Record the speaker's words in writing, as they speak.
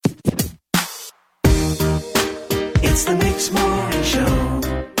It's the Mix Morning Show.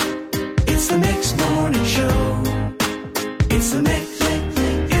 It's the Mix Morning Show. It's the Mix.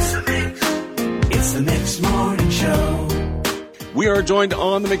 It's the Mix. It's the Mix Morning Show. We are joined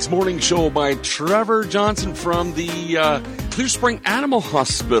on the Mix Morning Show by Trevor Johnson from the Clear Spring Animal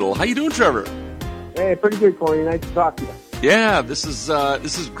Hospital. How you doing, Trevor? Hey, pretty good, Corey. Nice to talk to you. Yeah, this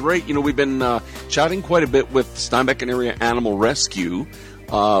is great. You know, we've been chatting quite a bit with Steinbach and Area Animal Rescue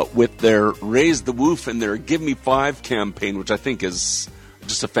with their Raise the Woof and their Give Me 5 campaign, which I think is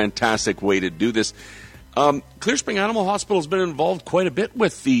just a fantastic way to do this. Clear Spring Animal Hospital has been involved quite a bit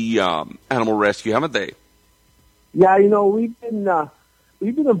with the animal rescue, haven't they? Yeah, you know, we've been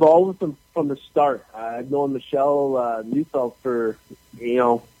involved with them from the start. I've known Michelle Neufeld for, you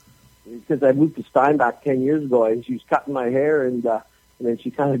know, because I moved to Steinbach 10 years ago, and she was cutting my hair, and then she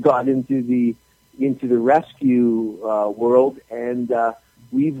kind of got into the rescue world, and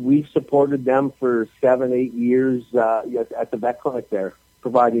we've supported them for 7-8 years at the vet clinic there,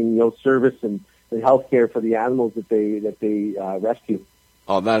 providing, you know, service and health care for the animals that they rescue.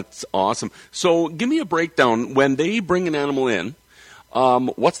 Oh, that's awesome. So give me a breakdown. When they bring an animal in,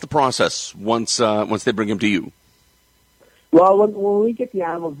 what's the process once they bring him to you? Well, when we get the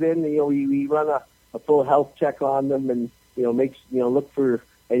animals in, you know, we run a full health check on them, and look for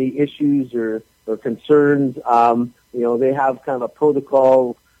any issues or concerns. You know, they have kind of a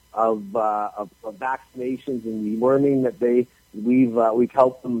protocol of vaccinations and deworming that we've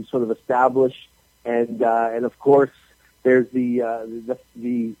helped them sort of establish, and of course there's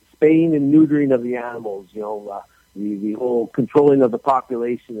the spaying and neutering of the animals. You know, the whole controlling of the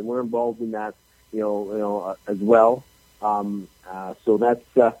population, and we're involved in that. You know as well. So that's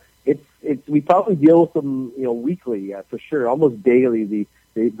it's we probably deal with them, you know, weekly for sure, almost daily.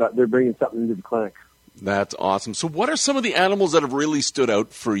 They're bringing something into the clinic. That's awesome. So what are some of the animals that have really stood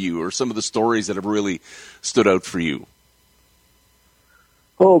out for you, or some of the stories that have really stood out for you?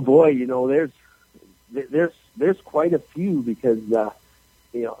 Oh boy, you know, there's quite a few, because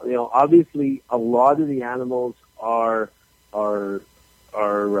you know obviously a lot of the animals are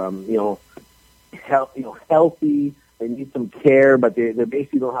healthy. They need some care, but they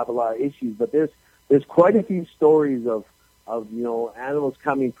basically don't have a lot of issues. But there's quite a few stories of you know, animals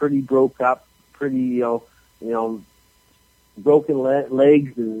coming pretty broke up, pretty you know broken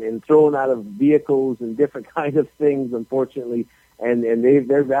legs and thrown out of vehicles and different kinds of things, unfortunately. And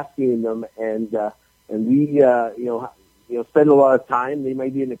they're rescuing them, and we you know spend a lot of time. They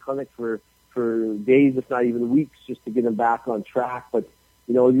might be in the clinic for days, if not even weeks, just to get them back on track. But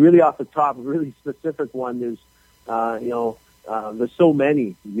you know, really off the top, a really specific one. There's so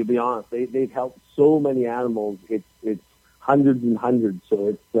many. To be honest, they've helped so many animals. It's hundreds and hundreds.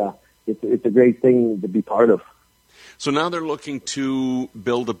 So it's a great thing to be part of. So now they're looking to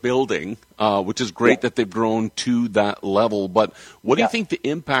build a building, which is great that they've grown to that level. But what do you think the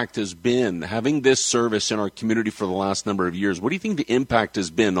impact has been, having this service in our community for the last number of years? What do you think the impact has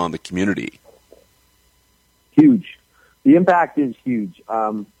been on the community? Huge. The impact is huge.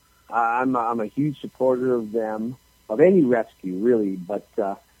 I'm a huge supporter of them, of any rescue, really. But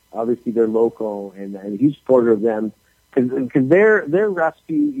obviously they're local, and a huge supporter of them, because their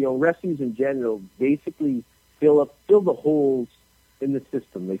rescue, you know, rescues in general, basically fill the holes in the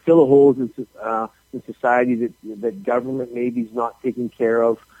system. They fill the holes in society that government maybe is not taking care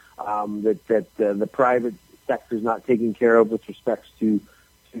of, that the private sector is not taking care of with respect to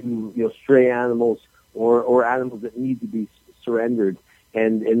you know, stray animals or animals that need to be surrendered.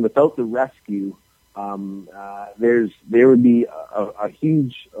 And without the rescue, there would be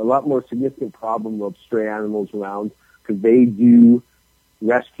a lot more significant problem of stray animals around, because they do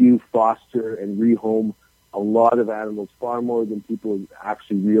rescue, foster, and rehome a lot of animals, far more than people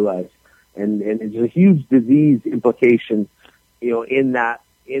actually realize. And it's a huge disease implication, you know, in that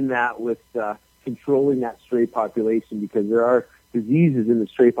with controlling that stray population, because there are diseases in the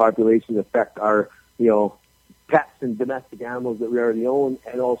stray population that affect our, you know, pets and domestic animals that we already own,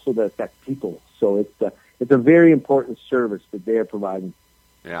 and also that affect people. So it's a very important service that they are providing.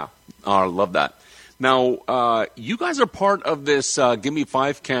 Yeah, I love that. Now, you guys are part of this Give Me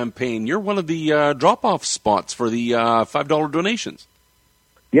 5 campaign. You're one of the drop-off spots for the $5 donations.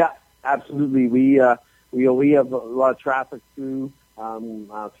 Yeah, absolutely. We have a lot of traffic through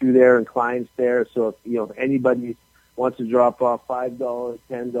there and clients there. So if anybody wants to drop off $5,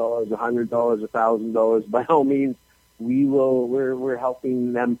 $10, $100, $1,000, by all means, we're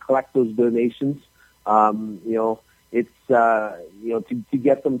helping them collect those donations. It's to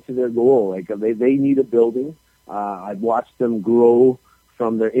get them to their goal. Like they need a building. I've watched them grow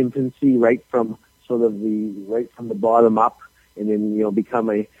from their infancy, right from the bottom up, then become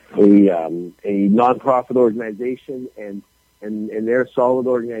a nonprofit organization and they're a solid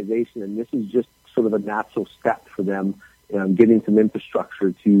organization, and this is just sort of a natural step for them, getting some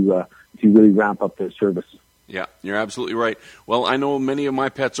infrastructure to really ramp up their service. Yeah, you're absolutely right. Well, I know many of my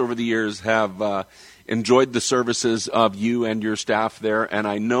pets over the years have enjoyed the services of you and your staff there, and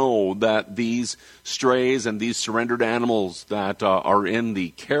I know that these strays and these surrendered animals that are in the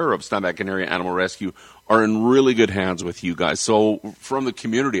care of Steinbach and Area Animal Rescue are in really good hands with you guys. So from the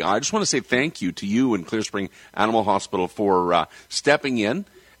community, I just want to say thank you to you and Clear Spring Animal Hospital for stepping in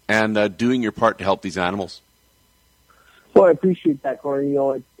and doing your part to help these animals. Well, I appreciate that, Corey.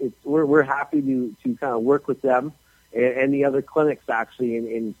 We're happy to kind of work with them and the other clinics actually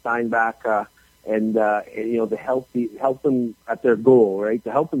in Steinbach, to help them at their goal, right?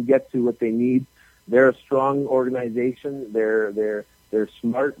 To help them get to what they need. They're a strong organization. They're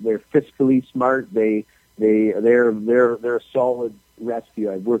smart. They're fiscally smart. They're a solid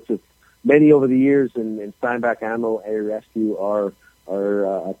rescue. I've worked with many over the years, and Steinbach Animal Area Rescue are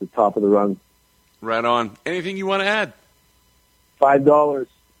at the top of the rung. Right on. Anything you want to add? $5.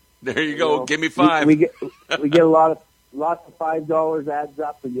 There you go. Give me $5. We get lots of $5 adds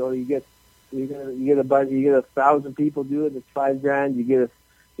up, and you get 1,000 people do it. It's $5,000. You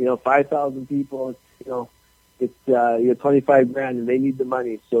get 5,000 people. It's you 25 grand, and they need the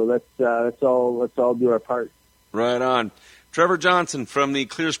money. So let's all do our part. Right on. Trevor Johnson from the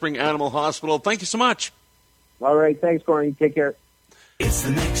Clear Spring Animal Hospital. Thank you so much. All right. Thanks, Corey. Take care. It's the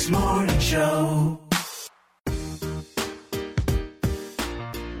Mix Morning Show.